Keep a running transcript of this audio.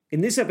In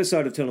this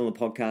episode of Turn On the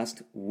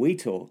Podcast, we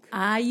talk.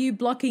 Are you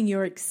blocking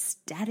your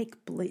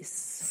ecstatic bliss?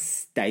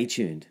 Stay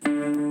tuned.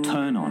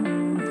 Turn On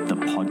the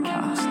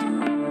Podcast.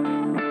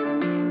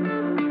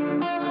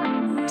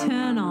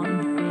 Turn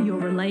on your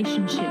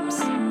relationships,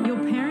 your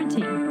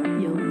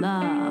parenting, your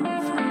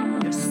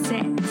love, your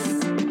sex.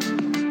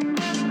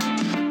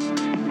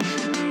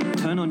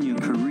 Turn on your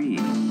career,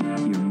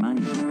 your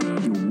money,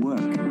 your work,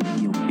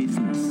 your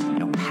business,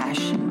 your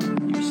passion,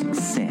 your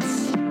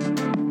success.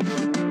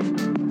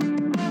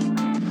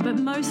 But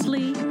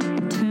mostly,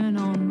 turn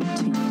on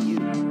to you.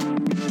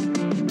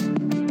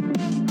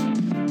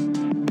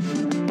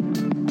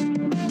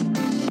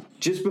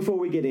 Just before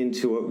we get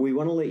into it, we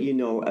want to let you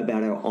know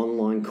about our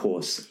online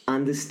course,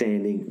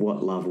 Understanding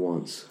What Love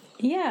Wants.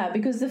 Yeah,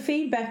 because the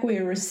feedback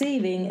we're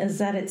receiving is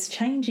that it's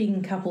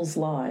changing couples'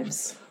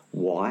 lives.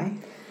 Why?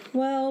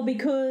 Well,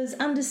 because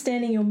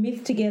understanding your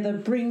myth together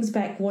brings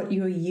back what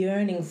you're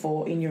yearning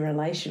for in your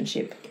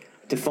relationship.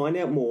 To find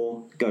out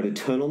more, go to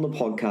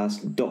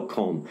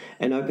turnonthepodcast.com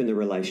and open the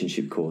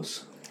relationship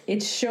course.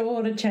 It's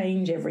sure to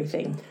change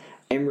everything.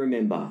 And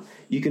remember,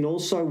 you can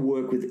also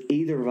work with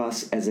either of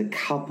us as a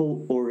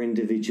couple or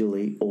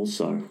individually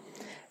also.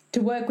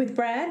 To work with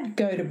Brad,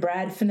 go to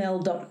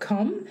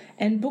bradfennell.com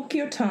and book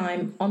your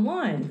time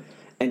online.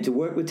 And to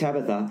work with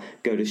Tabitha,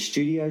 go to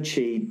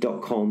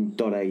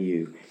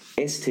studiochi.com.au,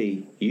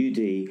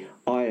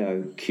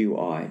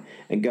 STUDIOQI,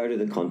 and go to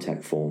the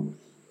contact form.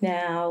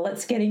 Now,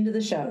 let's get into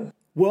the show.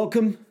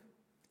 Welcome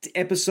to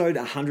episode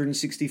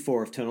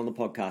 164 of Turn On the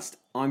Podcast.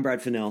 I'm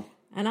Brad Fennell.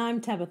 And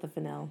I'm Tabitha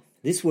Fennell.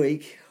 This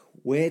week,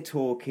 we're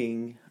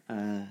talking,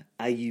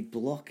 are you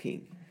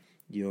blocking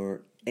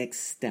your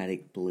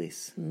ecstatic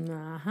bliss?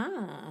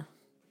 Uh-huh.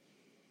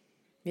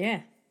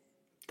 Yeah.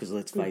 Because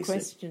let's Good face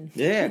question.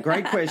 it. Yeah,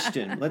 great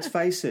question. Let's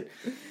face it.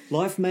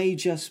 Life may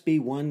just be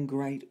one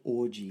great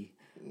orgy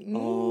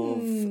of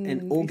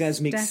an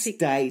orgasmic ecstatic.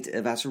 state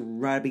of us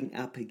rubbing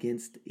up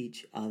against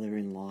each other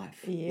in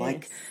life. Yes.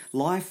 Like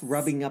life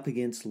rubbing up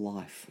against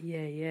life.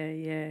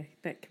 Yeah.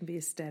 That can be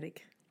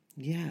ecstatic.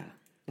 Yeah.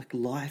 Like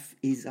life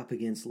is up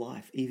against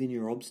life. Even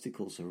your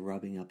obstacles are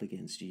rubbing up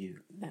against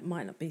you. That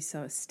might not be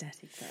so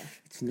ecstatic, though.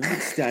 It's not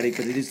ecstatic,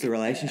 but it is the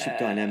relationship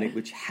dynamic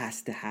which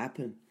has to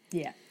happen.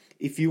 Yeah.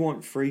 If you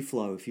want free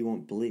flow, if you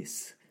want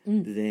bliss,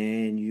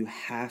 then you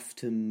have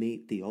to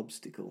meet the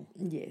obstacle.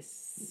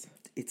 Yes.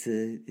 It's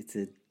a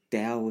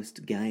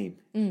Taoist game,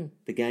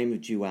 the game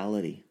of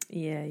duality.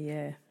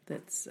 Yeah.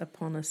 That's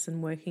upon us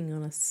and working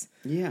on us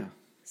Yeah.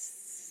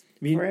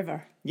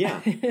 forever.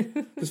 Yeah,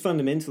 because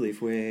fundamentally, if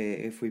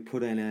we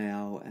put on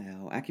our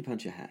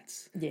acupuncture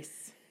hats,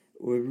 Yes.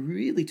 we're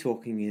really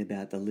talking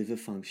about the liver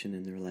function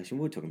in the relation.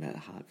 We're talking about the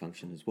heart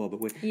function as well,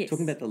 but we're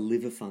talking about the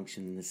liver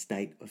function in the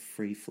state of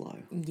free flow.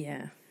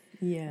 Yeah.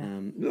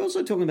 We're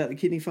also talking about the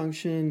kidney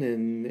function,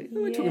 and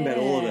we're talking about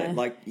all of it.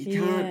 Like,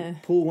 you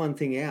can't pull one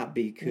thing out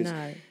because...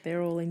 No,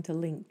 they're all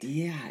interlinked.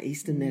 Yeah,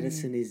 Eastern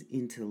medicine is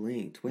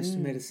interlinked.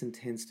 Western medicine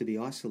tends to be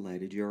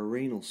isolated. You're a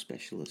renal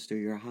specialist or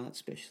you're a heart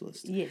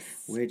specialist. Yes.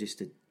 We're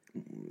just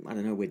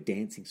we're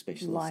dancing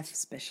specialists. Life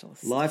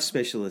specialists. Life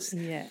specialists.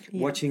 Yeah.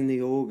 Watching the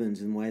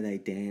organs and the way they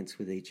dance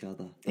with each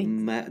other.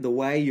 The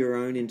way your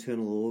own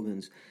internal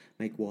organs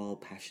make wild,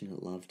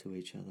 passionate love to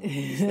each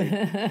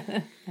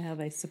other. How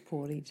they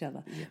support each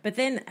other. Yeah. But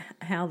then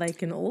how they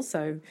can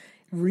also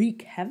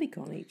wreak havoc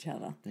on each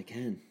other. They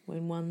can.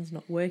 When one's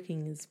not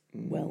working as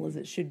well as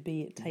it should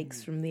be, it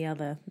takes from the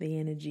other the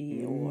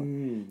energy or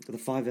the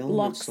five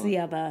elements. blocks the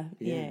other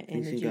Things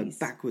energies. can go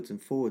backwards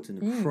and forwards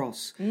and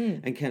across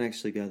and can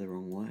actually go the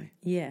wrong way.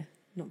 Yeah,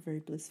 not very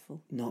blissful.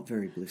 Not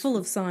very blissful. Full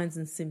of signs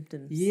and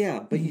symptoms.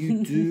 Yeah, but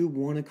you do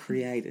want to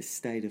create a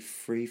state of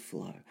free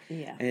flow.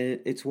 Yeah.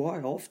 And it's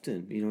why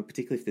often,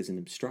 particularly if there's an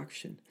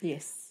obstruction,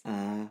 Yes.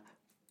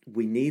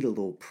 we need a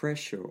little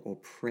pressure or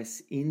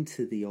press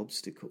into the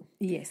obstacle.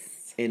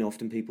 Yes. And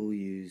often people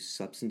use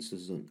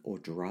substances or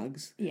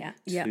drugs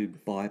to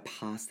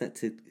bypass that,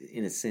 to,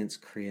 in a sense,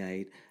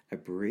 create a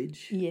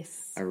bridge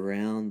Yes.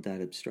 around that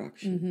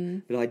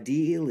obstruction. But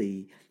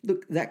ideally,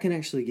 look, that can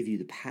actually give you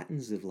the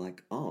patterns of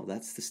like, oh,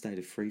 that's the state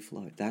of free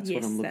flow. That's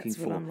what I'm looking for. That's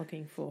what I'm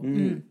looking for.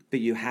 But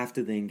you have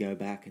to then go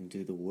back and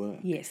do the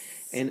work. Yes.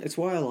 And it's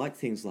why I like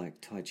things like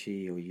Tai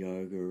Chi or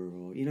yoga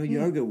or,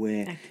 yoga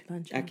where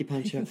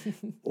acupuncture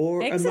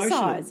or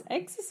Exercise.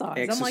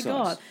 Exercise. Oh, my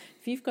God.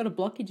 If you've got a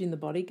blockage in the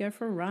body, go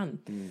for a run.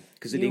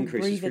 Because it You'll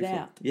increases breathe it free flow.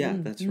 out. Yeah,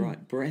 that's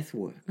right. Breath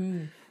work.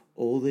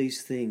 All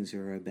these things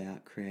are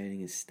about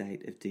creating a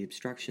state of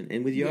de-obstruction.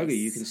 And with yoga,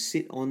 you can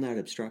sit on that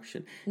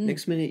obstruction.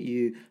 Next minute,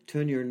 you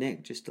turn your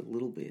neck just a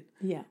little bit.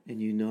 Yeah. And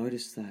you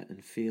notice that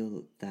and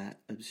feel that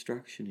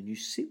obstruction and you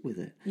sit with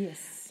it.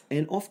 Yes.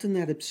 And often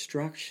that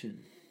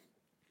obstruction,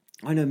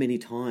 I know many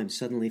times,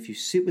 suddenly if you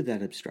sit with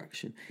that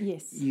obstruction,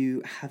 Yes.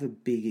 you have a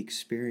big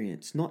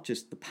experience, not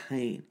just the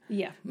pain,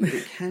 Yeah. but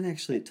it can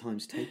actually at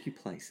times take you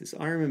places.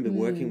 I remember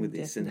working with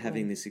this and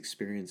having this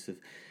experience of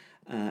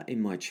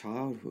in my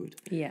childhood.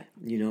 Yeah.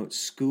 You know, at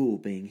school,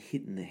 being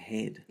hit in the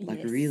head, like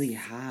Yes. really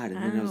hard.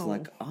 And then I was Ow.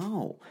 like,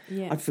 oh,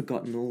 Yeah. I'd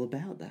forgotten all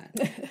about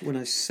that. When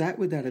I sat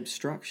with that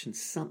obstruction,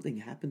 something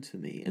happened to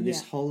me. And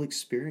this Yeah. whole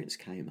experience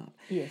came up.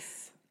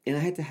 Yes. And I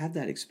had to have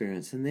that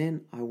experience. And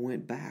then I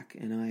went back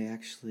and I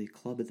actually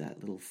clobbered that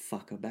little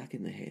fucker back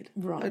in the head.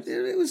 Right.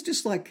 It was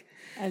just like,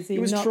 As it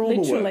in was not trauma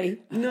literally.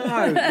 work.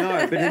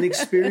 No, but an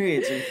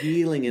experience and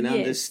healing and Yes.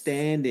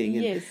 understanding.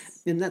 And,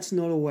 Yes. and that's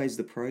not always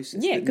the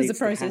process. Yeah, that because the needs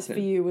to process for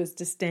happen. you was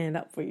to stand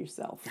up for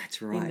yourself.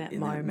 That's right, In that,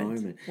 in that moment,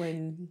 moment.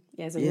 when,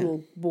 as a Yeah.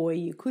 little boy,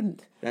 you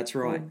couldn't. That's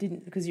Or right.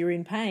 didn't because you're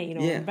in pain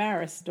or Yeah.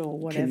 embarrassed or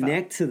whatever.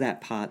 Connect to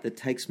that part that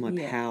takes my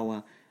Yeah.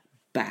 power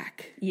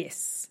back.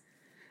 Yes.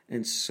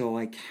 And so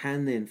I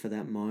can then, for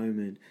that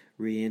moment,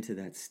 re-enter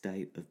that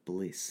state of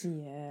bliss,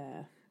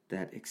 Yeah.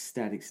 that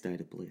ecstatic state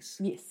of bliss.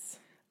 Yes.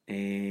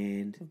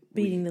 And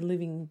Beating the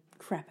living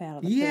crap out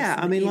of the Yeah,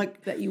 person I mean, that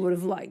like- that you would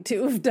have liked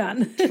to have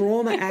done.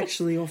 trauma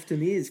actually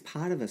often is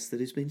part of us that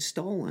has been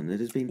stolen, that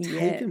has been Yeah,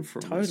 taken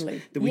from totally.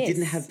 us, that we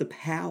didn't Yes. have the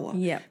power.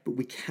 Yep. But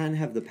we can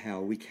have the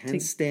power. We can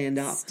stand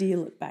up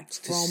Steal it back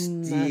to from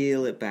the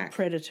steal it back.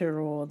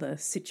 predator or the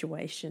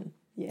situation.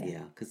 Yeah.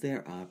 Yeah, because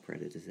there are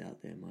predators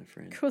out there, my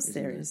friend. Of course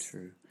Isn't there that is.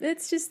 True.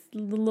 It's just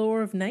the law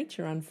of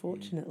nature,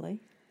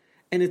 unfortunately.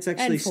 And it's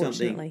actually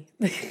something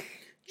Unfortunately.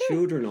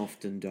 children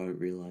often don't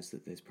realise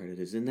that there's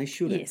predators, and they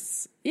shouldn't.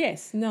 Yes.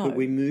 Yes. No. But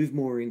we move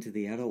more into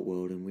the adult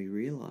world and we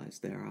realise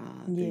there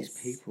are these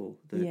Yes. people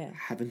that Yeah.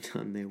 haven't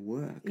done their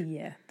work.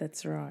 Yeah,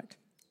 that's right.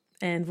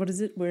 And what is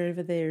it?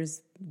 Wherever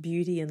there's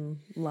beauty and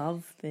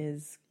love,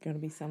 there's going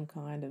to be some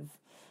kind of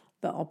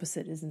the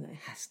opposite, isn't there?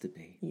 Has to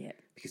be. Yeah.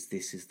 Because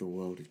this is the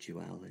world of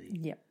duality.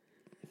 Yep.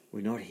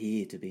 We're not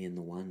here to be in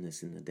the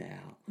oneness, in the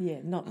Tao.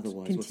 Yeah. Not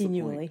Otherwise,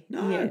 continually. what's the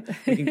point? No, Yeah.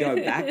 we can go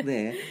back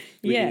there.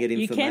 We Yeah, can get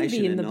you can information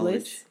be in and the knowledge.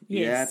 bliss, Yeah,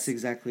 yes. that's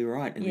exactly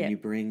right. And Yeah. then you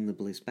bring the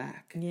bliss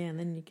back. Yeah, and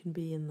then you can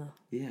be in the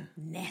Yeah.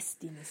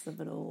 nastiness of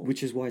it all.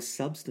 Which is why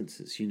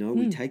substances,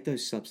 we take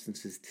those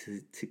substances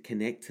to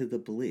connect to the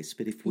bliss.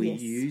 But if we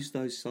Yes. use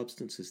those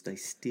substances, they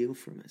steal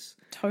from us.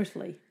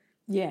 Totally.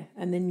 Yeah,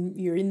 and then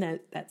you're in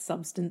that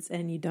substance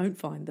and you don't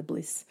find the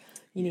bliss.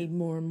 You need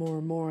more and more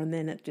and more, and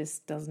then it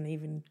just doesn't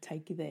even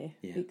take you there,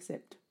 Yeah.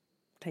 except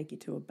take you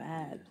to a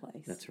bad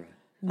place. That's right.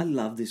 I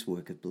love this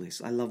work of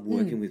bliss. I love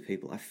working with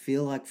people. I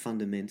feel like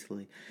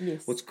fundamentally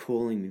Yes. what's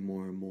calling me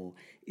more and more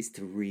is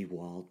to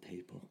rewild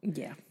people.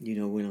 Yeah.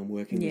 When I'm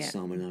working with Yeah.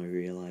 someone, I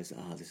realize,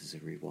 this is a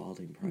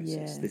rewilding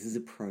process. Yeah. This is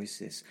a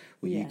process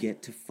where you Yeah.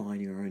 get to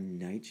find your own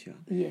nature.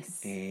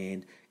 Yes.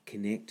 And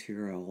connect to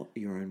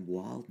your own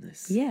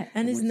wildness. Yeah,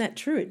 and isn't that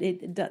true?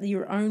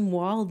 Your own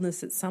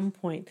wildness at some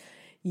point,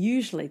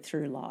 usually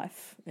through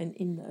life and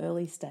in the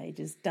early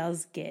stages,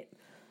 does get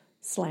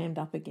slammed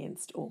up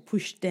against or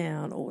pushed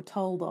down or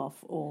told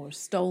off or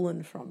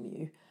stolen from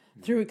you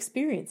through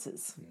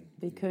experiences,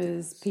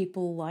 because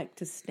people like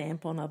to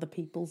stamp on other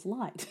people's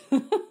light.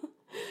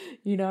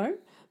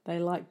 They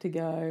like to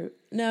go,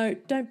 no,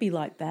 don't be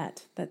like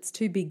that. That's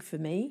too big for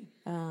me.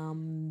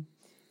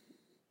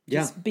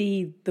 Just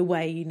be the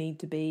way you need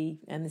to be,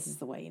 and this is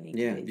the way you need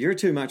to be. You're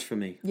too much for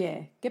me.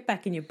 Yeah, get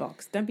back in your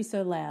box. Don't be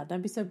so loud.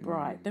 Don't be so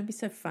bright. Don't be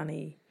so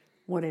funny,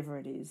 whatever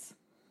it is.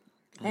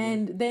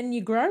 And then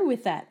you grow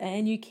with that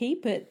and you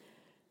keep it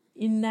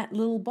in that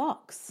little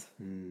box.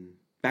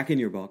 Back in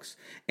your box.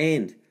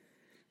 And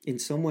in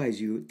some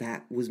ways,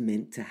 that was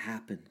meant to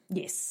happen.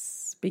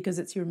 Yes, because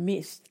it's your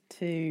myth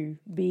to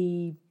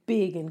be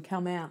big and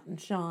come out and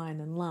shine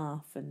and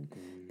laugh and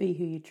be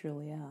who you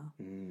truly are.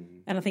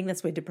 And I think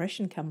that's where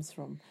depression comes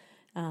from,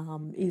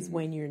 is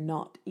when you're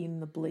not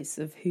in the bliss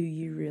of who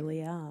you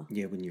really are.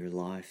 Yeah, when your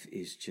life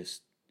is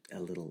just a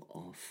little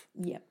off.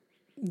 Yep.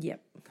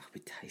 God, we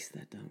taste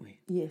that, don't we?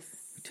 Yes.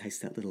 We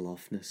taste that little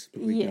offness,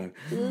 but we Yeah.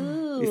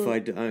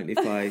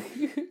 go,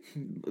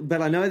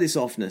 but I know this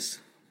offness.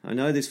 I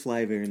know this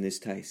flavour and this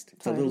taste.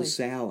 It's a little Totally.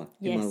 sour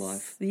in my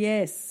life.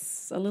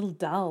 Yes, a little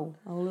dull,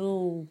 a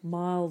little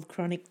mild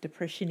chronic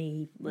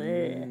depression-y.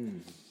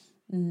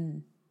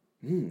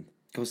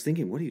 I was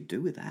thinking, what do you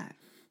do with that?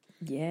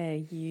 Yeah,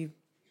 I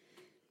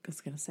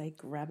was going to say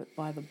grab it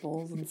by the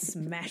balls and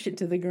smash it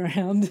to the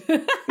ground.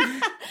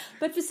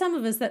 But for some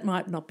of us, that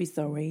might not be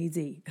so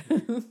easy.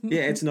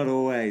 Yeah, it's not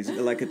always,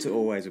 it's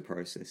always a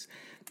process.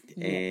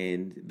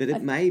 But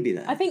it may be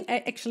that. I think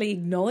actually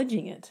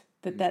acknowledging it,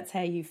 that's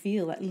how you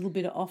feel, that little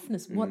bit of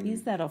offness. What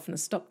is that offness?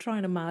 Stop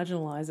trying to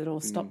marginalise it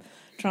or stop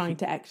trying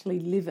to actually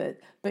live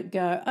it, but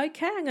go,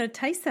 okay, I'm going to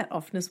taste that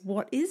offness.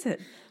 What is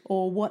it?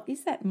 Or what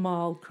is that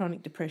mild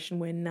chronic depression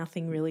where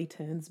nothing really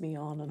turns me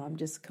on and I'm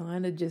just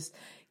kind of just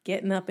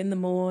getting up in the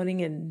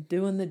morning and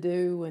doing the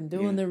do and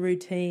doing the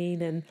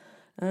routine and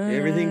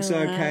everything's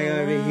okay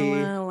over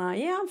here.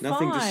 Yeah, I'm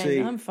Nothing fine. to see.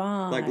 I'm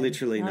fine. Like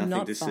literally I'm nothing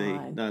not to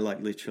fine. see. No,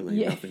 like literally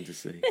Yeah. nothing to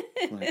see.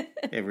 Like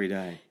every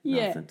day,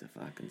 Yeah. nothing to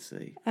fucking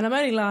see. And I'm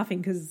only laughing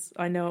because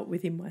I know it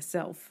within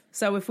myself.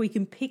 So if we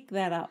can pick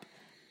that up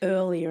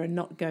earlier and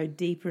not go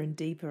deeper and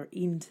deeper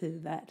into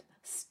that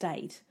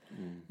state,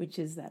 which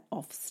is that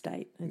off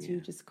state, as you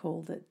just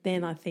called it,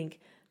 then I think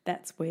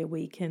that's where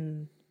we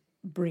can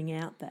bring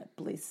out that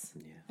bliss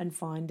and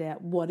find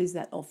out what is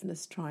that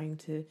offness trying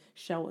to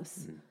show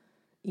us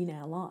in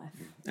our life.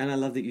 And I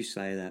love that you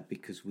say that,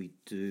 because we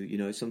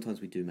do,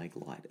 sometimes we do make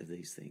light of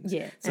these things.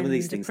 Yeah, some of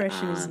these things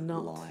depression aren't is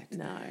not light.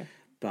 No.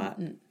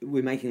 But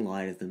we're making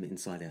light of them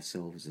inside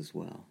ourselves as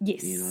well.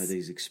 Yes.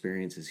 These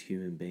experiences,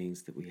 human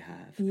beings that we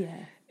have. Yeah.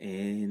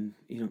 And,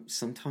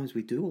 sometimes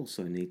we do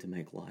also need to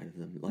make light of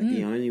them. Like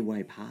the only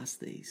way past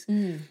these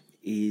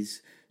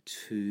is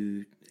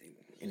to,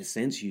 in a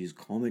sense, use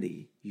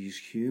comedy, use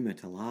humour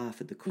to laugh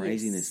at the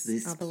craziness,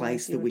 this Otherwise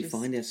place that you'll we just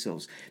find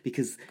ourselves.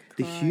 Because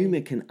the humour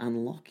can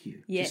unlock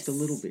you just a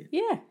little bit.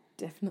 Yeah,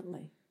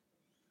 definitely.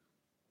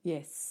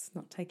 Yes,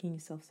 not taking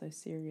yourself so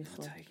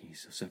seriously.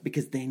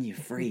 Because then you're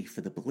free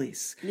for the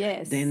bliss.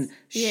 Yes. Then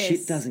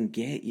shit doesn't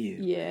get you.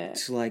 Yeah.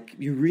 It's like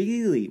you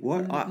really,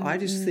 I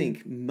just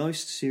think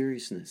most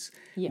seriousness,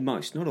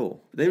 most, not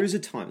all. There is a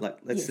time,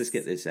 let's just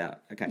get this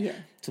out. Okay. Yeah.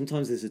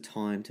 Sometimes there's a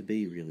time to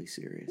be really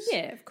serious.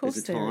 Yeah, of course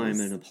there's a time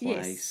there is. and a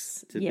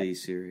place to be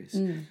serious.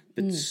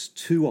 But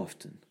too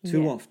often,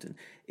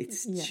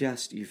 it's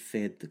just you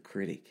fed the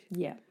critic.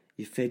 Yeah.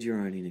 You fed your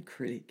own inner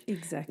critic.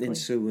 Exactly. And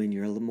so when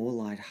you're a little more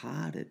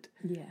lighthearted,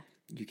 yeah,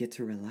 you get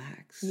to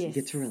relax. Yes. You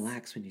get to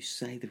relax when you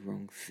say the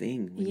wrong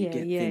thing, when you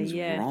get things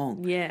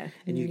wrong. Yeah.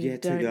 And you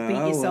get don't to go,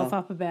 beat yourself well,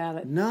 up about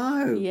it.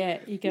 No. Yeah.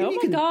 You go, And oh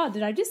my God,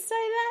 did I just say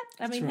that?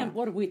 I mean,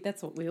 right.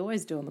 that's what we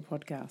always do on the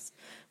podcast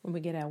when we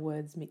get our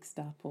words mixed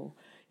up, or,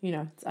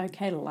 it's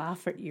okay to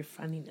laugh at your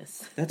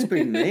funniness. That's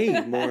been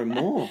me more and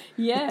more.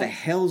 Yeah. What the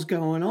hell's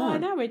going on? I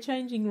know, we're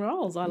changing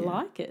roles. I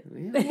like it.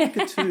 Yeah, I like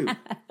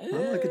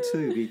it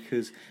too.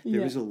 Because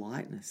there is a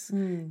lightness.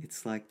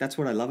 It's like, that's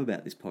what I love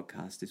about this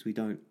podcast, is we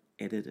don't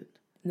edit it.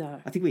 No.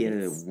 I think we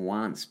edited it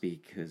once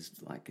because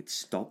it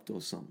stopped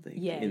or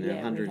something. In the we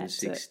had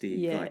 160,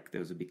 to,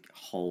 there was a big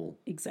hole.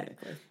 Exactly.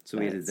 There. So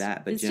we edited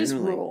that, but it's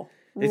generally... just raw.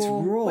 It's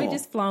raw. We're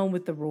just flowing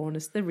with the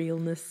rawness, the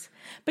realness.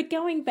 But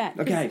going back,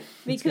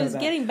 because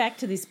getting back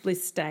to this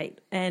bliss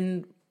state,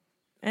 and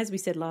as we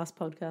said last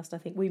podcast, I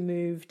think we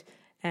moved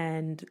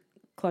and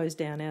closed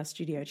down our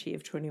studio chi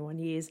of 21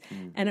 years,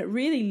 and it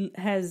really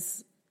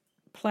has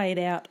played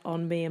out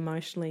on me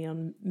emotionally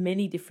on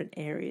many different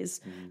areas.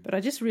 But I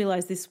just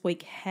realised this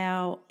week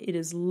how it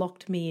has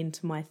locked me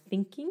into my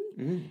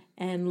thinking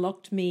and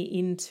locked me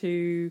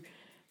into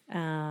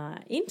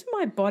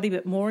my body,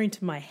 but more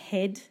into my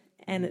head.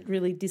 And it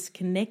really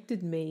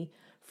disconnected me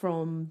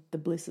from the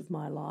bliss of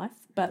my life,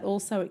 but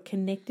also it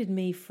connected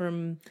me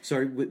from...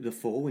 Sorry,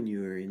 before, when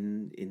you were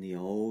in the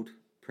old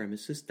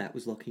premises, that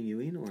was locking you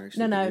in, or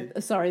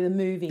actually... Sorry, the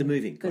moving. The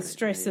moving. The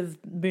stress of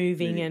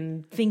moving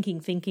and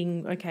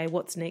thinking, okay,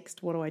 what's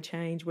next? What do I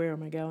change? Where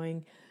am I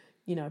going?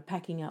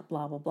 Packing up,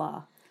 blah, blah,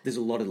 blah. There's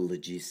a lot of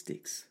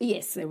logistics.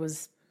 Yes, there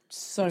was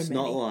so many. It's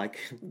not like,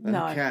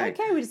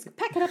 okay, we just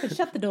pack it up and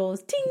shut the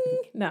doors. Ting!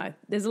 No,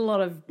 there's a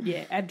lot of,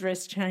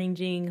 address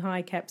changing,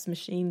 high caps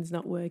machines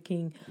not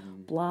working,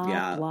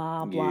 blah,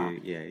 blah, blah.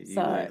 You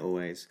weren't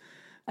always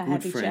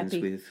good friends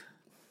with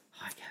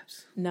high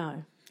caps.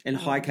 No. And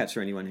high caps, for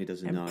anyone who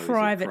doesn't know,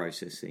 private,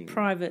 is a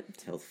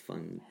private health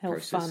fund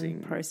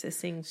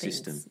processing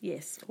system. Things.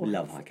 Yes. We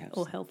love high caps.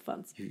 Or health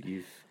funds.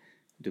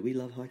 Do we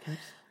love high caps?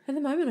 At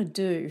the moment I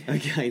do.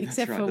 Okay,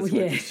 Except that's right. For,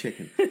 Just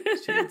checking.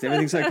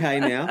 Everything's okay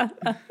now.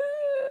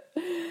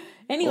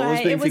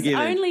 Anyway, it was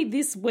only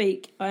this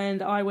week,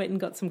 and I went and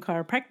got some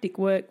chiropractic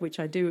work,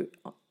 which I do,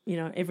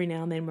 every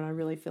now and then when I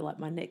really feel like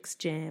my neck's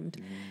jammed.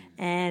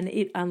 And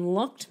it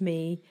unlocked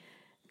me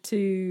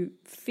to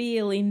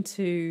feel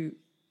into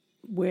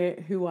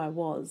who I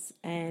was,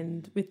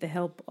 and with the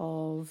help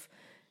of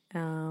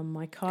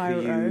my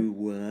chiro. Who you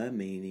were,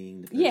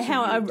 meaning...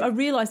 how I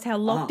realised how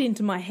locked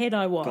into my head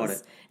I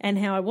was, and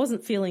how I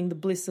wasn't feeling the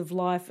bliss of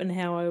life, and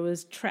how I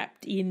was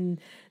trapped in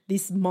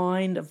this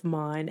mind of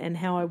mine, and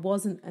how I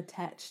wasn't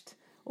attached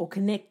or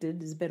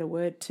connected, is a better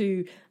word,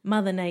 to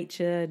Mother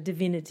Nature,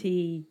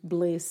 divinity,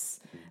 bliss,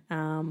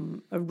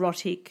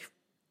 eroticness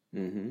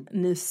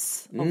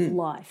of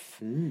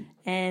life.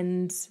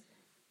 And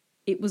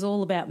it was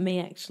all about me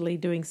actually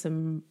doing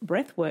some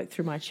breath work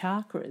through my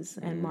chakras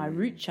and my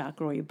root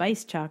chakra, or your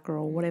base chakra,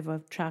 or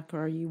whatever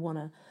chakra you want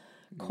to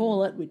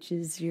call it, which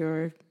is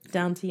your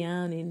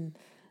dantian in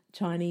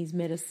Chinese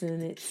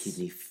medicine. It's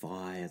kidney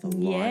fire, the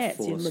life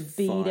force, it's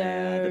your libido,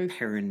 fire, the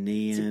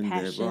perineum,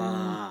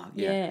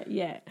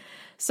 passion.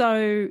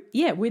 So,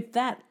 with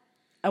that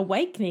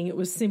awakening, it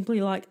was simply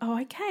like,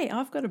 okay,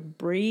 I've got to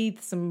breathe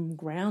some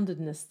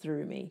groundedness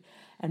through me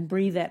and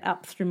breathe that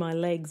up through my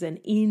legs and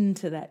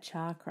into that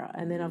chakra.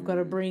 And then I've got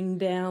to bring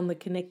down the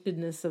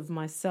connectedness of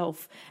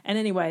myself. And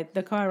anyway,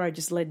 the chiro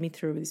just led me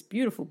through this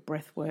beautiful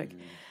breath work,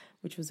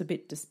 which was a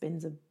bit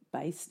Dispenza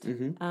based.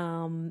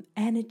 And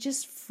it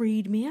just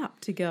freed me up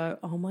to go,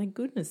 oh my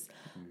goodness,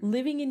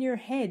 living in your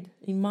head,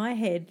 in my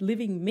head,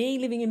 living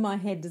in my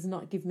head does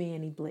not give me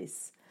any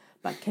bliss.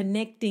 But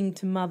connecting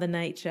to Mother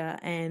Nature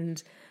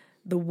and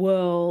the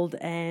world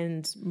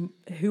and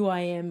who I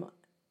am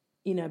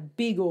in a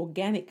big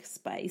organic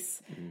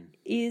space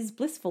is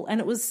blissful.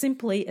 And it was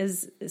simply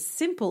as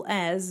simple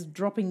as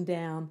dropping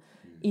down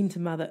into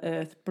Mother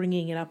Earth,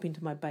 bringing it up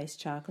into my base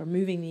chakra,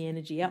 moving the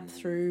energy up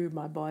through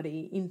my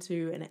body,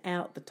 into and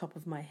out the top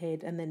of my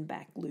head, and then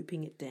back,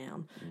 looping it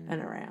down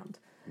and around.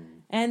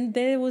 And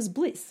there was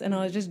bliss, and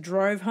I just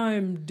drove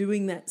home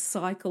doing that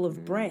cycle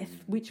of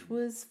breath, which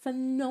was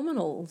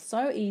phenomenal.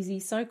 So easy,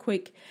 so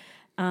quick.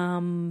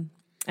 And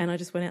I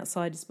just went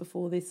outside just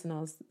before this, and I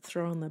was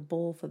throwing the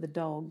ball for the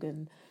dog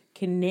and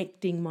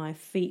connecting my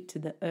feet to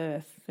the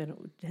earth.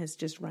 And it has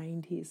just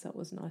rained here, so it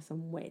was nice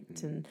and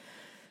wet. And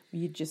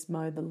you just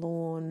mowed the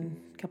lawn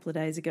a couple of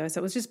days ago.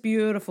 So it was just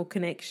beautiful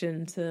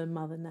connection to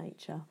Mother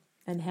Nature.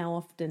 And how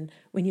often,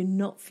 when you're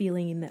not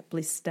feeling in that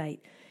bliss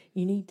state,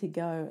 you need to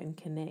go and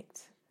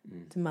connect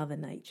to Mother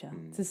Nature.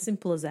 It's as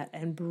simple as that,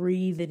 and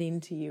breathe it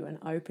into you and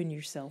open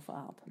yourself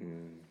up.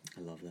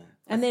 I love that.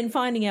 And then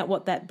finding out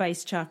what that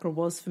base chakra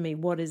was for me.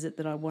 What is it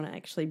that I want to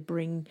actually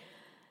bring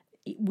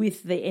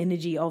with the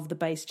energy of the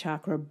base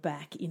chakra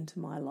back into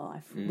my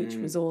life, which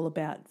was all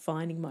about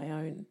finding my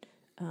own,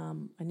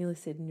 I nearly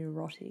said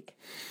neurotic.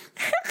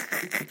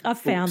 I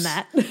found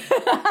that.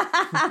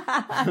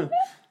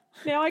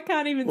 Now I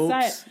can't even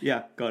say it.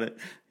 Yeah, got it.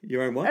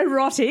 Your own what?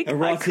 Erotic.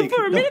 Erotic.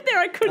 For a minute there,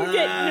 I couldn't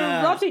get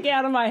neurotic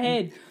out of my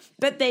head.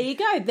 But there you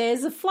go.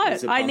 There's a float.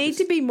 There's a I bumper. need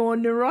to be more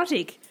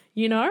neurotic.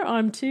 You know,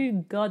 I'm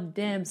too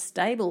goddamn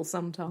stable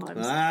sometimes.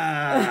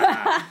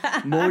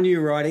 More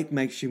neurotic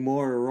makes you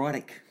more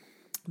erotic.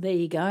 There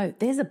you go.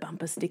 There's a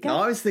bumper sticker.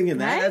 I was thinking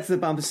that. Hey? That's the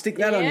bumper. Stick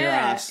that on your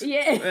ass.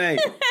 Yeah. Hey,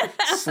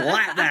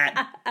 slap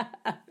that.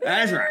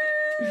 That's right.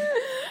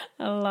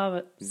 I love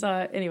it.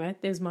 So anyway,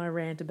 there's my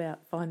rant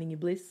about finding your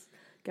bliss.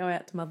 Go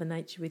out to Mother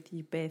Nature with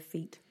your bare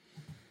feet.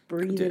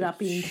 Breathe it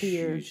up into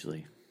your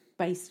Hugely.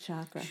 base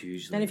chakra.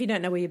 Hugely. And if you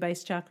don't know where your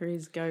base chakra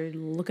is, go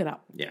look it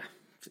up. Yeah.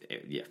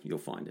 Yeah, you'll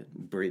find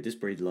it. Just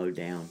breathe low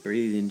down.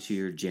 Breathe into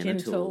your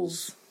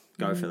genitals.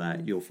 Go for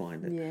that. You'll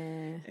find it.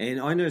 Yeah. And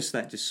I noticed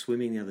that just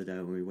swimming the other day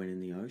when we went in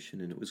the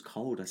ocean and it was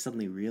cold. I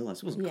suddenly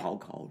realised it wasn't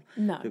cold.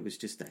 No. It was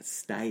just that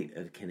state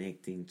of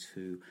connecting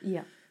to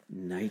Yeah.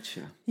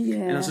 nature. Yeah.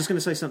 And I was just going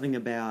to say something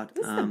about...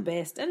 It's the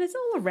best, and it's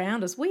all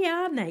around us. We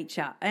are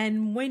nature,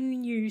 and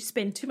when you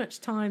spend too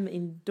much time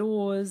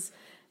indoors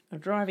or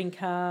driving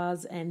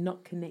cars and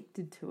not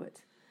connected to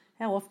it,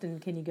 how often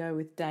can you go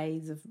with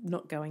days of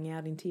not going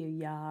out into your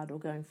yard or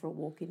going for a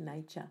walk in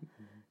nature?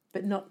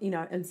 But not,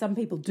 and some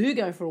people do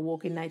go for a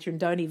walk in nature and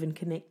don't even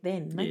connect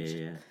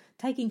then.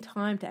 Taking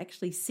time to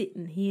actually sit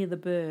and hear the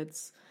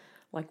birds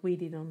like we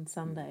did on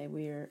Sunday.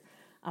 We're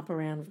up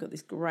around, we've got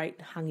this great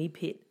Hungy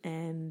pit,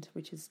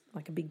 which is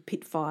like a big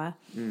pit fire,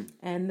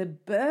 and the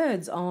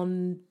birds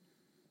on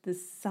the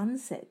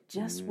sunset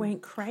just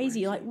went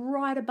crazy, like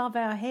right above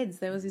our heads.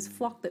 There was this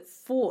flock that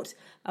fought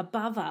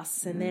above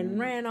us and then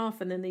ran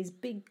off, and then these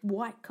big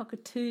white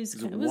cockatoos.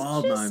 It was a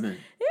wild moment.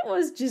 It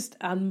was just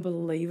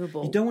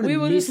unbelievable. You don't want to we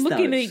were miss just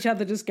looking at those. each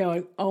other just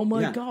going, oh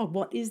my Yeah. God,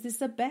 what is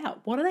this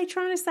about? What are they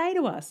trying to say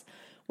to us?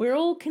 We're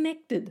all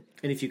connected.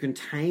 And if you're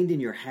contained in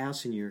your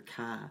house, in your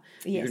car,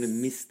 you're going to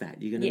miss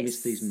that. You're going to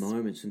miss these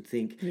moments and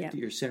think that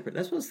you're separate.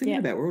 That's what I was thinking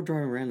about. We're all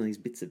driving around on these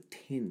bits of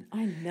tin.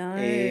 I know.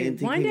 And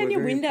thinking Wind down we're your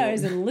very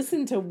windows important. and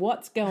listen to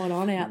what's going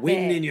on out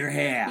Wind there. in your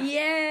hair.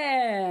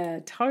 Yeah,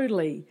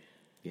 totally.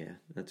 Yeah,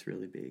 that's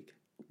really big.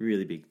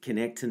 Really big.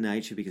 Connect to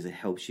nature because it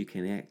helps you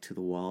connect to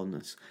the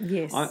wildness.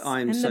 Yes.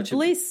 I'm and such the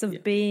bliss a,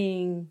 of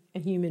being a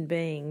human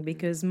being,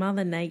 because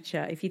Mother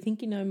Nature, if you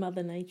think you know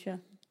Mother Nature,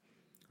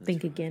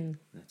 think again.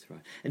 That's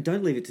right. And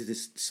don't leave it to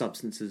just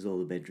substances or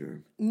the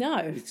bedroom. No.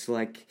 It's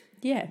like,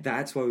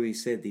 that's why we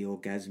said the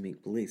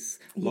orgasmic bliss.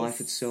 Life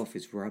itself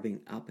is rubbing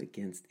up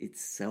against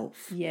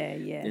itself. Yeah.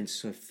 And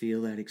so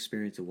feel that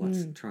experience of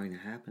what's trying to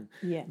happen.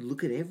 Yeah.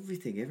 Look at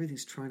everything.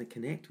 Everything's trying to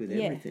connect with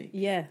everything.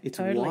 Yeah, It's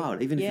totally.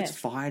 wild. Even Yeah. if it's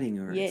fighting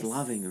or it's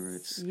loving or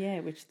it's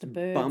which the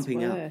birds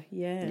bumping were. up.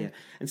 Yeah.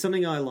 And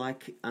something I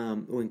like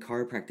when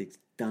chiropractic's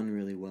done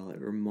really well,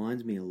 it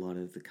reminds me a lot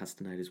of the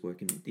Castaneters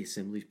work in the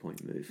assembly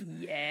point move.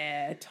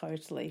 Yeah,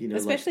 totally. You know,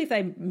 especially if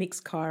they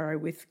mix chiro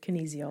with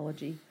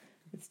kinesiology.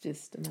 It's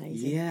just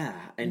amazing. Yeah,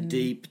 and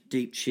deep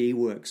chi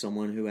work,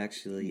 someone who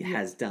actually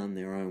has done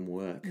their own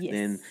work,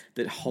 then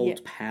that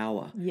holds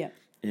power. Yeah.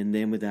 And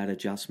then with that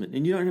adjustment.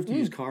 And you don't have to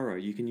use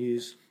chiro, you can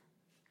use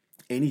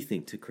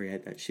anything to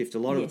create that shift. A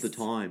lot of the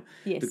time,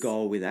 the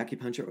goal with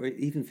acupuncture or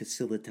even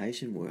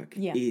facilitation work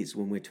is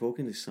when we're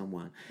talking to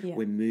someone,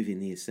 we're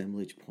moving the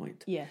assemblage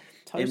point. Yeah,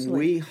 totally. And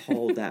we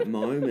hold that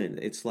moment.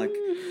 It's like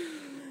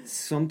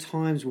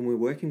sometimes when we're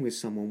working with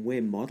someone,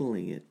 we're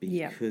modeling it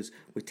because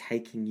we're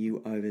taking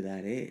you over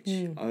that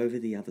edge, over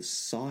the other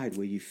side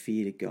where you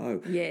fear to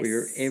go. Yes. Where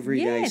your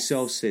everyday Yes.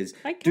 self says,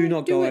 I do can't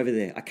not do go it." over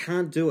there. I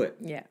can't do it.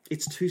 Yeah.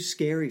 It's too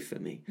scary for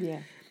me. Yeah.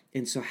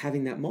 And so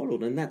having that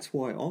modeled, and that's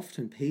why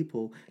often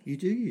you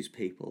do use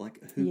people like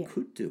who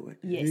could do it,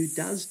 who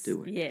does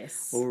do it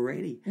Yes.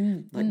 already.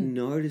 Like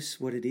notice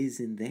what it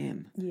is in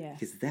them. Yeah.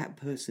 Because that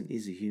person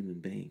is a human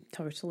being.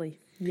 Totally.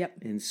 Yep.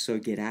 And so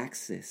get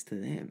access to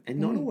them. And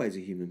not always a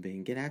human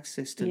being. Get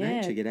access to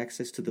nature. Get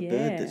access to the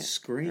bird that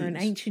screams. Or an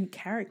ancient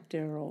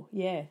character or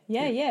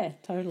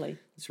totally.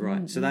 That's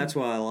right. So that's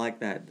why I like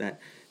that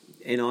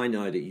And I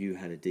know that you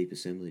had a deep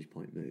assemblage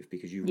point move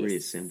because you Yes.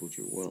 reassembled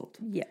your world.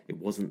 Yeah. It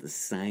wasn't the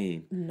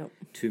same Nope.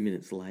 2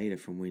 minutes later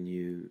from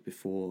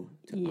before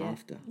to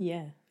after.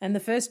 Yeah. And the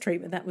first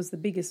treatment, that was the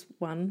biggest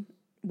one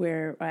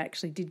where I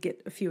actually did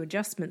get a few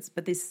adjustments.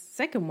 But this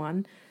second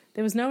one,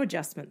 there was no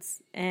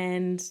adjustments.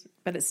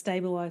 But it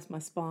stabilised my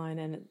spine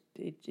and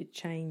it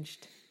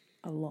changed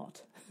a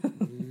lot.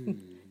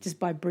 Just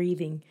by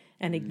breathing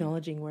and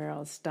acknowledging where I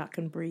was stuck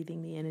and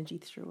breathing the energy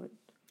through it.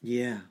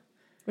 Yeah.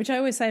 Which I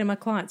always say to my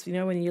clients,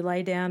 when you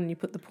lay down and you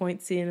put the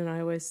points in, and I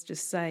always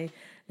just say,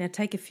 now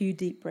take a few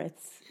deep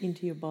breaths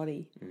into your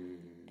body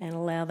and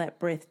allow that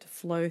breath to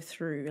flow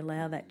through,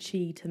 allow that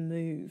chi to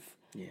move,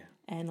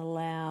 and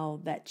allow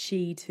that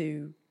chi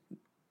to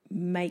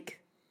make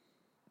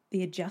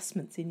the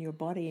adjustments in your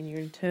body and your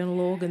internal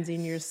organs,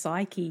 in your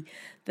psyche,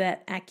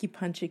 that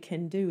acupuncture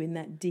can do in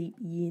that deep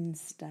yin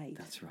state.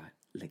 That's right.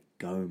 Let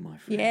go, my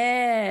friend.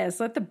 Yes,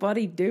 let the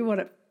body do what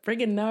it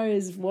friggin'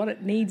 knows what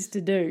it needs to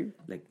do.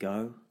 Let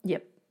go.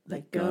 Yep.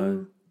 Let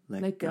go.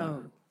 Let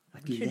go.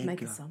 Like We should let make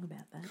go. a song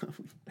about that.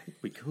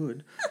 We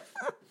could.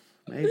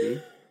 Maybe.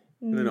 I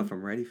don't know if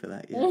I'm ready for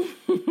that yet.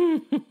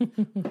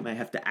 I may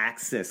have to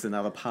access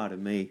another part of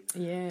me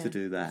to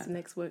do It's that. the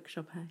next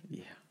workshop, hey?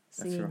 Yeah,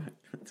 that's Singing right.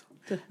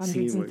 To hundreds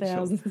Singing and workshop.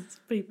 thousands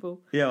of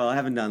people. Yeah, well, I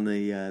haven't done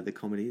the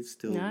comedy. It's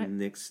still No.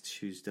 next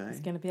Tuesday. It's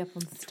going to be up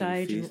on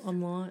stage 25th.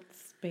 online.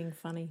 It's being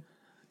funny.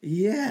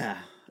 Yeah,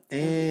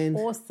 and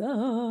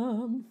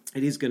Awesome.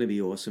 it is going to be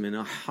awesome. And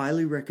I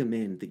highly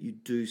recommend that you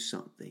do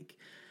something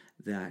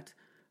that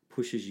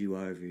pushes you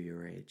over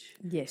your edge.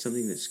 Yes.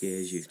 Something that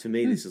scares you. To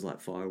me, this is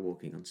like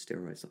firewalking on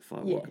steroids. Like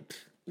firewalking,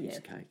 piece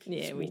of cake.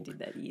 Yeah, Just we walk. did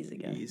that years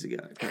ago. Years ago.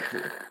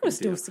 It was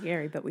still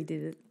scary, but we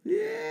did it.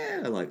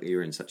 Yeah, like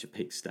you're in such a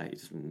peak state,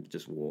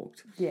 just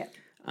walked. Yeah.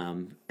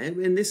 And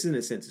this, in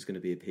a sense, is going to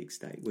be a peak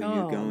state where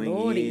you're going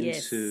Lordy,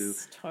 into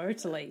yes,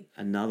 totally.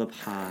 another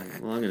part.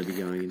 Well, I'm going to be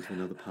going into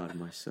another part of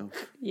myself.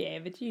 Yeah,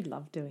 but you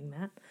love doing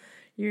that.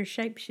 You're a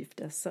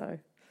shapeshifter, so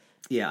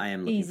Yeah, I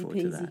am looking Easy forward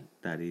to peasy. that.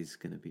 That is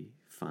going to be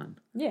fun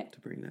yeah, to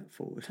bring that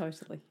forward.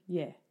 totally.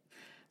 Yeah.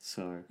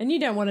 So And you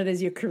don't want it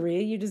as your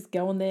career. You're just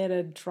going there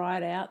to try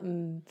it out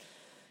and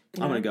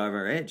I'm going to go over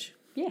our edge.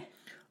 yeah,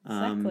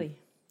 exactly.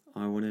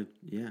 I want to,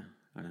 yeah,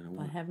 I don't know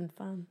By what, having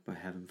fun, by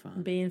having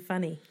fun. being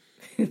funny.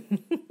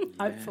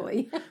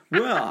 Hopefully,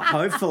 Well,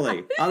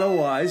 hopefully.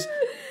 Otherwise,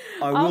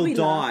 I I'll will be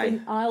die.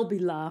 laughing. I'll be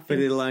laughing. But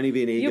it'll only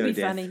be an ego You'll be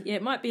death. funny. Yeah,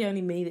 it might be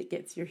only me that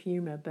gets your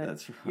humour, but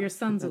That's right. your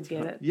sons will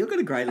get it. You've got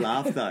a great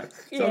laugh, though. So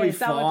Yeah, it'll be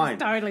so fine.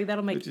 totally.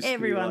 That'll It'll make just be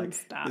everyone like,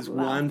 start there's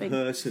laughing. one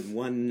person,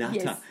 one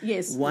nutter.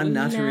 Yes, one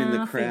nutter in the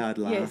laughing. crowd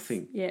Yes,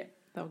 laughing. yeah,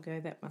 they'll go,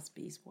 that must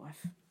be his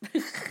wife.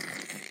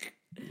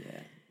 Yeah.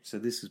 So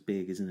this is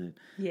big, isn't it?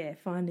 Yeah,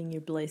 finding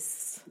your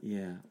bliss.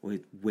 Yeah.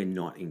 We're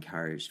not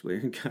encouraged. We're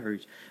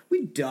encouraged.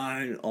 We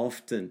don't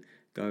often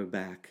go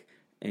back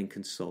and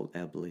consult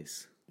our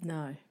bliss.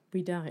 No,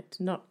 we don't.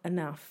 Not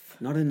enough.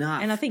 Not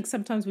enough. And I think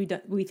sometimes we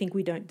think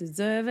we don't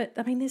deserve it.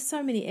 I mean, there's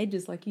so many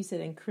edges, like you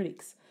said, and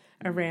critics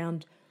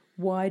around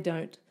why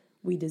don't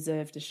we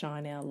deserve to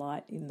shine our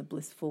light in the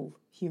blissful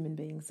human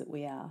beings that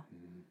we are?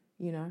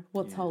 You know,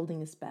 what's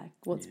holding us back?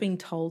 What's being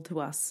told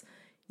to us?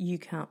 You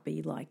can't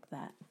be like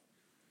that.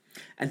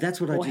 And that's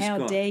what I Or just how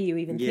got. dare you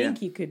even Yeah.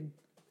 think you could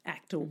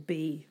act or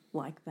be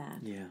like that?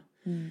 Yeah.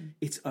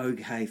 It's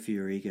okay for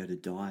your ego to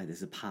die.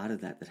 There's a part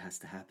of that has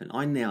to happen.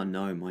 I now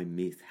know my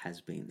myth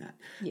has been that.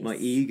 Yes. My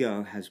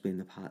ego has been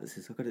the part that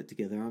says, I've got it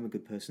together, I'm a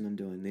good person, I'm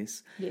doing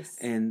this. Yes.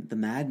 And the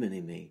madman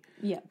in me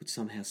Yeah. would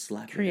somehow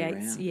slap me Creates,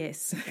 around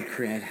yes. and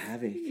create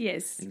havoc.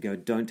 Yes. And go,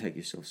 don't take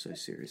yourself so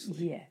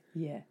seriously. Yeah,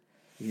 yeah.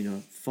 You know,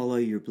 follow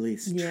your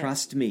bliss. Yeah.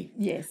 Trust me.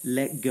 Yes.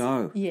 Let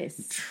go.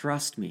 Yes.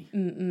 Trust me.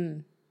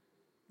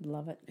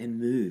 Love it. And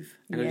move.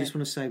 And I Yeah. just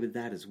want to say with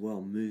that as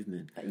well,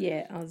 movement.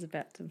 Yeah, I was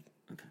about to.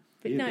 Okay.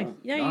 But You no,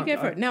 go. you go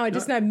for it. No, I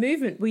just know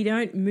movement. We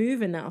don't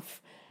move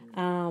enough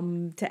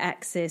to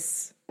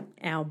access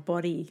our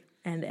body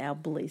and our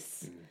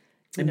bliss.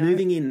 And know?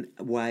 moving in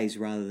ways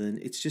rather than,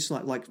 it's just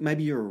like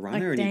maybe you're a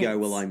runner Like and you go,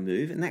 dance. well, I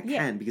move. And that Yeah.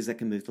 can, because that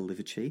can move the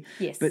liver chi.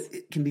 Yes. But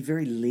it can be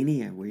very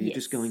linear where you're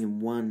just Yes. going in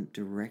one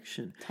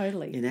direction.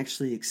 Totally. And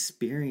actually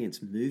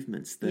experience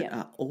movements that Yeah.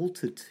 are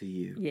altered to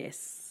you.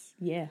 Yes.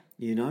 Yeah.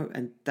 You know,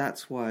 and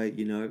that's why,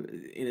 you know,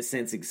 in a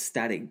sense,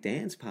 ecstatic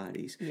dance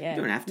parties, Yeah.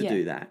 you don't have to Yeah.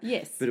 do that.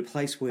 Yes. But a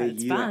place where But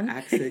it's you fun.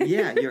 are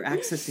you're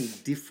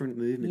accessing different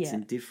movements Yeah.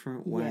 and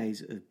different Yeah.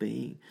 ways of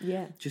being.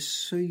 Yeah. Just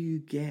so you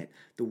get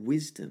the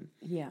wisdom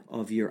Yeah.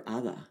 of your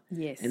other.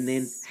 Yes. And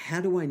then, how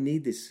do I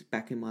need this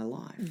back in my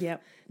life?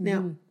 Yep.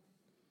 Now,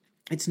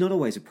 it's not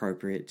always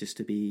appropriate just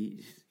to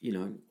be, you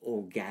know,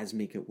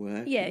 orgasmic at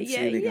work. Yeah, and yeah,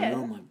 sitting there yeah.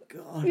 going, oh my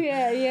God.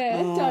 Yeah,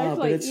 yeah, totally.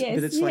 But it's, Yes,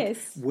 but it's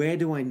yes. like, where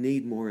do I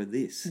need more of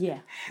this? Yeah.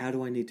 How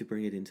do I need to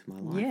bring it into my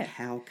life? Yeah.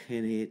 How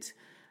can it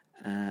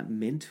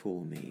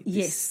mentor me? This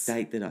Yes.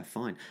 state that I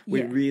find.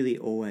 We're Yeah. really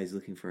always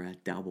looking for our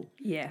double,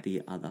 Yeah.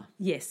 the other.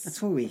 Yes.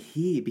 That's why we're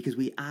here, because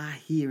we are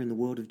here in the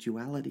world of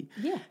duality.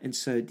 Yeah. And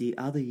so the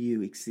other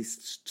you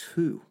exists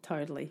too.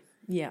 Totally.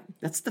 Yeah.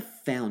 That's the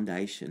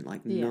foundation.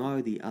 Like, Yeah.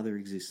 know the other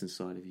exists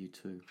inside of you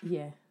too.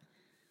 Yeah.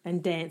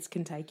 And dance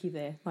can take you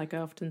there. Like I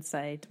often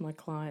say to my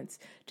clients,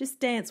 just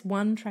dance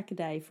one track a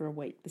day for a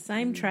week. The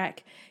same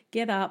track,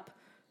 get up,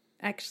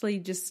 actually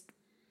just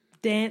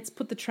dance,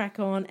 put the track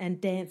on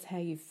and dance how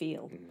you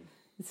feel.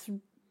 It's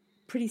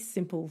pretty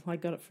simple. I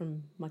got it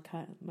from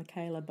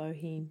Michaela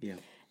Boheme. Yeah.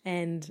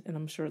 And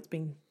I'm sure it's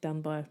been done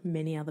by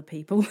many other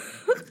people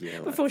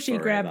before she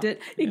forever. grabbed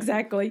it. Yeah.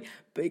 Exactly.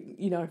 But,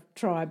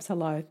 tribes,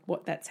 hello,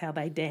 that's how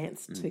they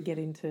dance to get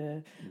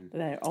into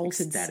their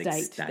altered Ecstatic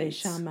state, their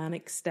states.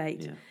 shamanic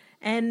state. Yeah.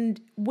 And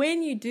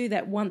when you do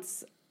that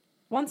once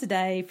a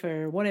day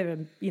for whatever,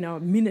 a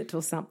minute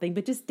or something,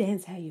 but just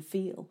dance how you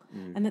feel.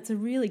 And that's a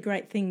really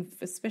great thing,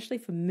 especially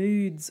for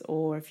moods,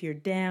 or if you're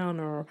down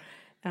or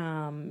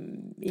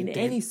in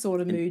any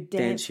sort of mood,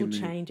 dance will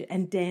change it,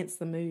 and dance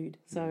the mood.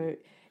 So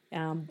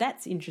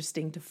that's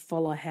interesting to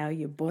follow how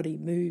your body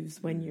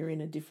moves when you're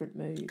in a different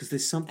mood. Because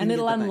there's something... And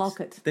it'll at the unlock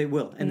base. it. They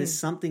will. And there's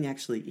something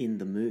actually in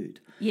the mood.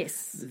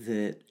 Yes.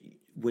 That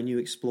when you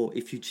explore,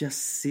 if you just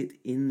sit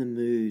in the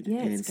mood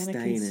and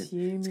stay in it,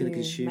 it's going to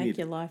consume you. Make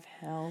your life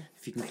hell.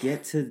 If you can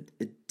get to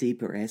a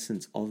deeper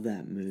essence of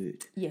that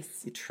mood,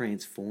 yes, it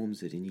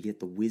transforms it, and you get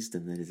the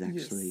wisdom that is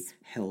actually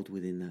held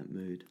within that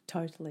mood.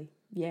 Totally.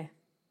 Yeah.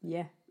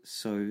 Yeah.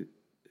 So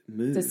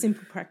move. It's a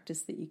simple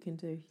practice that you can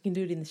do. You can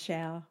do it in the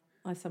shower.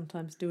 I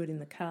sometimes do it in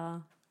the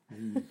car.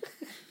 You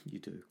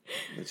do.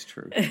 That's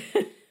true.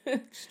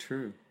 It's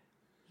true.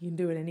 You can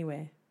do it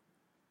anywhere.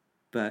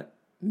 But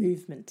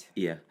movement.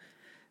 Yeah.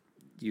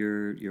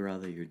 Your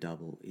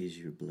double is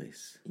your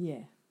bliss.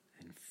 Yeah.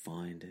 And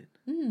find it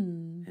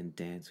and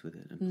dance with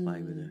it and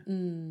play with it.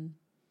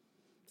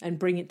 And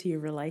bring it to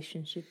your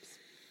relationships.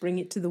 Bring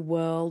it to the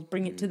world.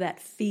 Bring it to that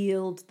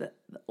field,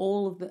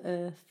 all of the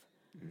earth.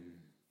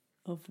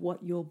 Of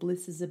what your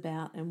bliss is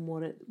about and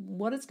what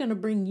it's going to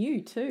bring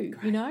you too.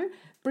 Great.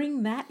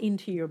 Bring that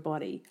into your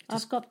body.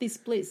 I've got this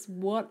bliss.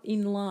 What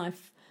in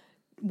life?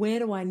 Where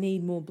do I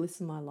need more bliss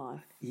in my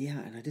life? Yeah,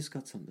 and I just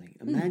got something.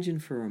 Imagine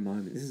for a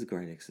moment. This is a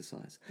great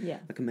exercise.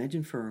 Yeah. Like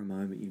imagine for a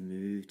moment you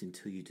moved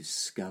until you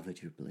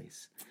discovered your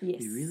bliss.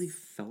 Yes. You really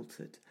felt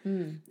it,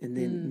 and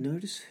then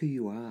notice who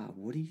you are.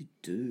 What do you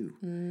do?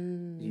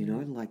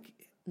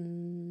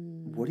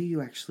 What are you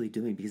actually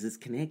doing? Because it's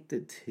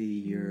connected to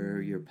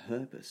your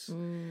purpose,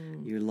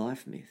 your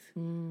life myth.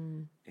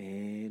 And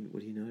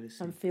what do you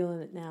notice? I'm feeling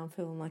it now. I'm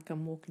feeling like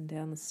I'm walking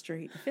down the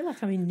street. I feel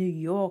like I'm in New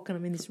York and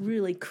I'm in this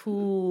really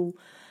cool,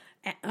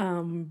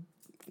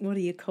 what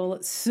do you call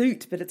it,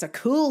 suit, but it's a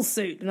cool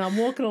suit. And I'm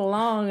walking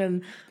along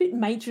and a bit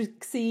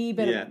matrixy,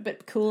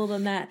 but cooler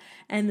than that.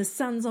 And the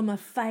sun's on my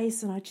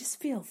face and I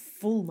just feel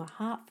full. My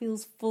heart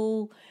feels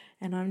full.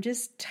 And I'm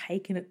just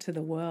taking it to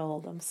the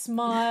world. I'm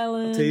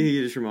smiling. I'll tell you who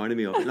you just reminded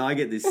me of. And I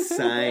get this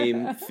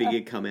same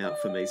figure come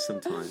out for me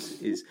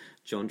sometimes, is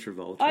John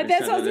Travolta. Oh,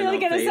 that's what I was really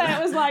going to say.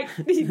 It was like...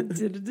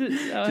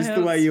 just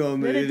the way you are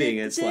moving,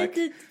 it's like,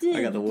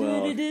 I got the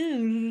world.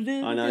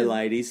 I know,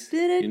 ladies,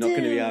 you're not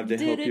going to be able to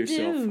help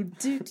yourself.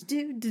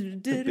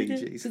 The Bee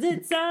Gees.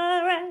 It's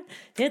all right.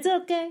 It's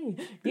okay.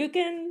 You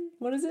can...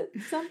 What is it?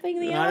 Something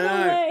the other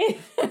way.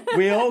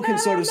 We all can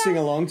sort of sing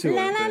along to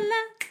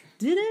it.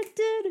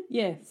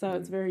 Yeah, so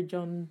it's very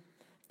John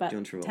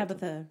Travolta.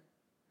 Tabitha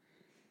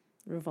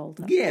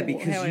Revolta. Yeah,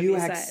 because you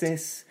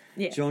access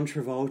John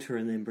Travolta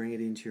and then bring it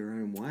into your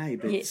own way,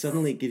 but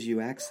suddenly it gives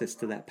you access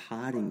to that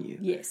part in you.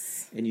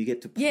 Yes. And you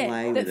get to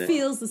play with it. That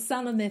feels the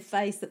sun on their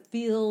face, that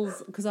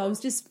feels, because I was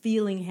just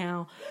feeling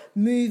how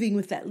moving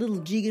with that little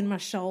jig in my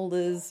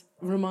shoulders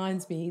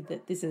reminds me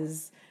that this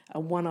is a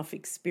one-off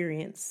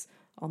experience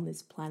on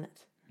this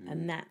planet.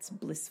 And that's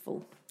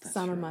blissful.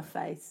 Sun on my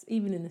face,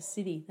 even in a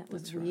city. That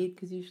was weird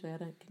because usually I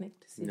don't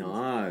connect to cities.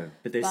 No,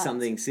 but there's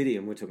something city,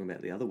 and we're talking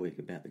about the other week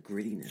about the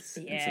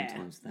grittiness. Yeah, and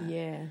sometimes that.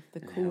 Yeah,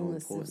 the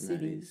coolness of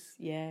cities.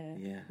 Yeah.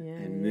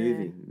 And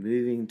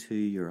moving to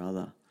your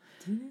other.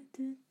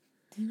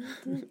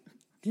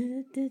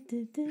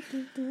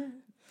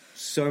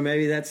 So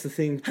maybe that's the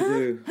thing to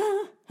do.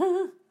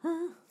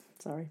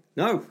 Sorry.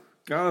 No,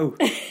 go.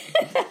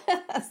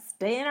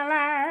 Staying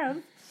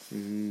alive.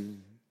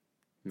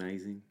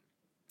 Amazing.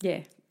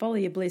 Yeah, follow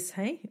your bliss,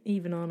 hey?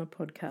 Even on a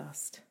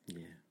podcast.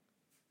 Yeah.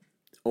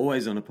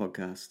 Always on a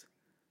podcast.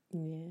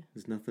 Yeah.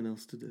 There's nothing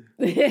else to do.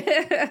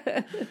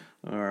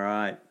 All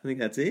right. I think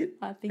that's it.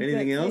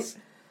 Anything else?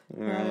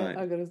 All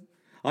right.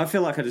 I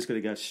feel like I just got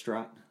to go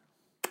strut.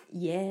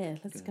 Yeah,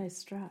 let's go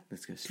strut.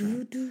 Let's go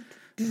strut.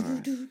 All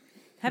right.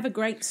 Have a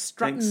great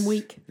strutting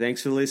week.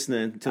 Thanks for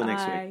listening. Until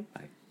next week.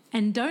 Bye.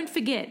 And don't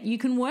forget, you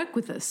can work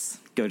with us.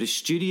 Go to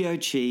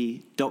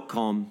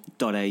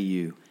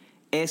studioqi.com.au.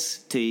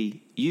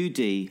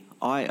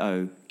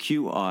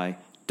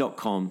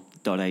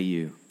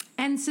 studioqi.com.au.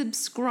 And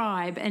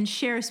subscribe and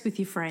share us with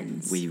your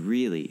friends. We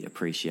really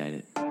appreciate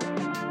it.